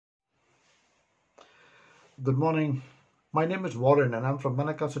Good morning. My name is Warren and I'm from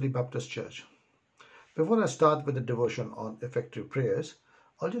Manukau City Baptist Church. Before I start with the devotion on effective prayers,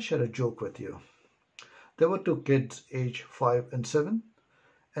 I'll just share a joke with you. There were two kids aged 5 and 7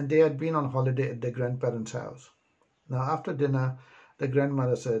 and they had been on holiday at their grandparents' house. Now after dinner, the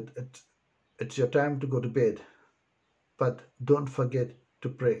grandmother said, it's your time to go to bed, but don't forget to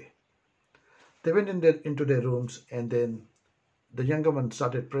pray. They went into their rooms and then the younger one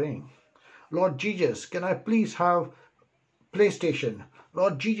started praying. Lord Jesus, can I please have PlayStation?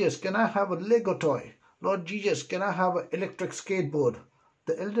 Lord Jesus, can I have a Lego toy? Lord Jesus, can I have an electric skateboard?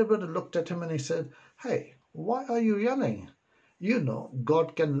 The elder brother looked at him and he said, Hey, why are you yelling? You know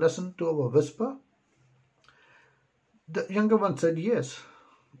God can listen to our whisper. The younger one said, Yes,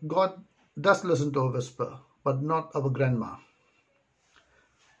 God does listen to our whisper, but not our grandma.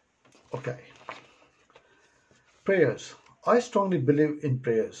 Okay. Prayers. I strongly believe in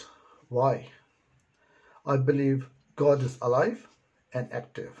prayers. Why? I believe God is alive and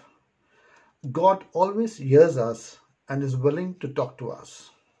active. God always hears us and is willing to talk to us.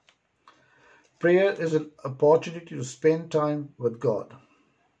 Prayer is an opportunity to spend time with God.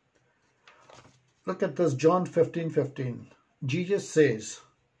 Look at this, John 15:15. Jesus says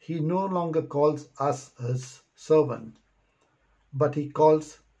he no longer calls us his servant, but he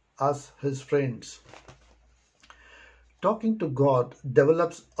calls us his friends. Talking to God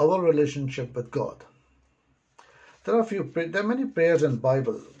develops our relationship with God. There are many prayers in the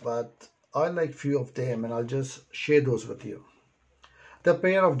Bible, but I like few of them and I'll just share those with you. The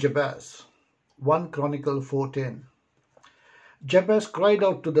prayer of Jabez, 1 Chronicle 4:10. Jabez cried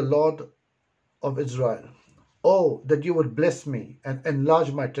out to the Lord of Israel, Oh, that you would bless me and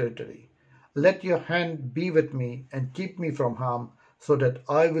enlarge my territory. Let your hand be with me and keep me from harm, so that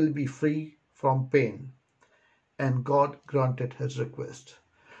I will be free from pain. And God granted his request.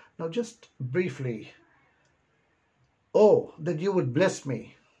 Now just briefly, oh, that you would bless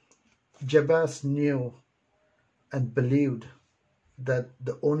me. Jabez knew and believed that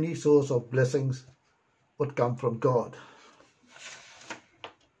the only source of blessings would come from God.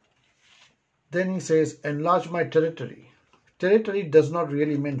 Then he says, enlarge my territory. Territory does not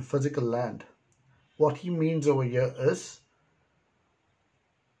really mean physical land. What he means over here is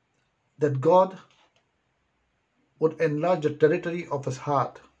that God would enlarge the territory of his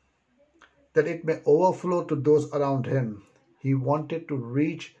heart, that it may overflow to those around him. He wanted to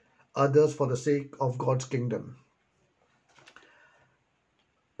reach others for the sake of God's kingdom.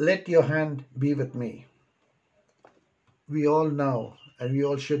 Let your hand be with me. We all know, and we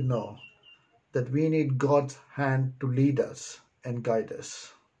all should know, that we need God's hand to lead us and guide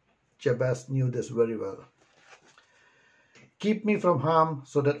us. Jabez knew this very well. Keep me from harm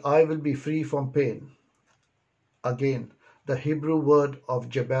so that I will be free from pain. Again, the Hebrew word of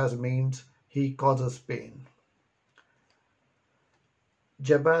Jabez means he causes pain.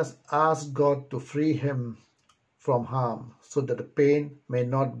 Jabez asked God to free him from harm so that the pain may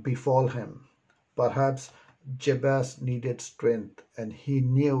not befall him. Perhaps Jabez needed strength and he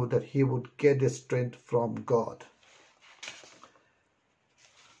knew that he would get his strength from God.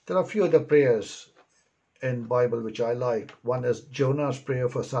 There are a few other prayers in Bible which I like. One is Jonah's prayer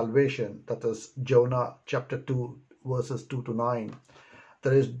for salvation, that is Jonah chapter 2 verses 2 to 9.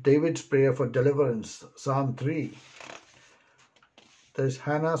 There is David's prayer for deliverance, Psalm 3. There is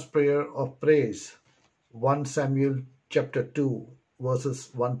Hannah's prayer of praise, 1 Samuel chapter 2 verses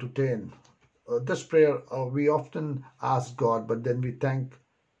 1 to 10. This prayer we often ask God, but then we thank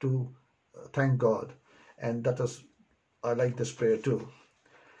God, and I like this prayer too.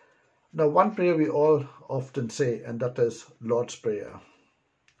 Now, one prayer we all often say, and that is Lord's Prayer.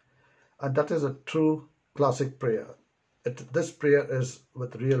 And that is a true classic prayer. This prayer is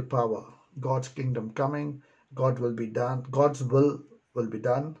with real power. God's kingdom coming, God will be done, God's will be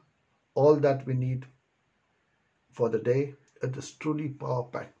done. All that we need for the day. It is truly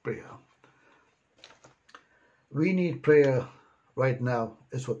power-packed prayer. We need prayer right now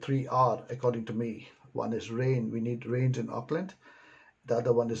is for 3R according to me. One is rain. We need rains in Auckland. The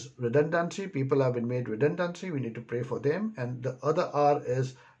other one is redundancy. People have been made redundancy. We need to pray for them. And the other R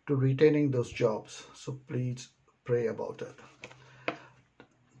is to retaining those jobs. So please pray about it.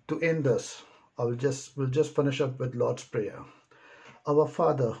 To end this, we'll just finish up with Lord's Prayer. Our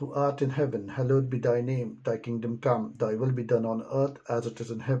Father, who art in heaven, hallowed be thy name. Thy kingdom come, thy will be done on earth as it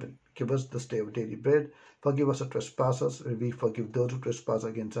is in heaven. Give us this day our daily bread. Forgive us our trespasses, and we forgive those who trespass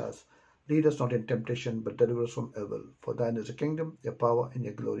against us. Lead us not in temptation, but deliver us from evil. For thine is the kingdom, your power, and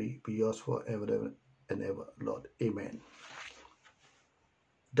your glory be yours forever and ever, Lord. Amen.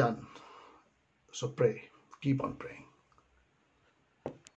 Done. So pray. Keep on praying.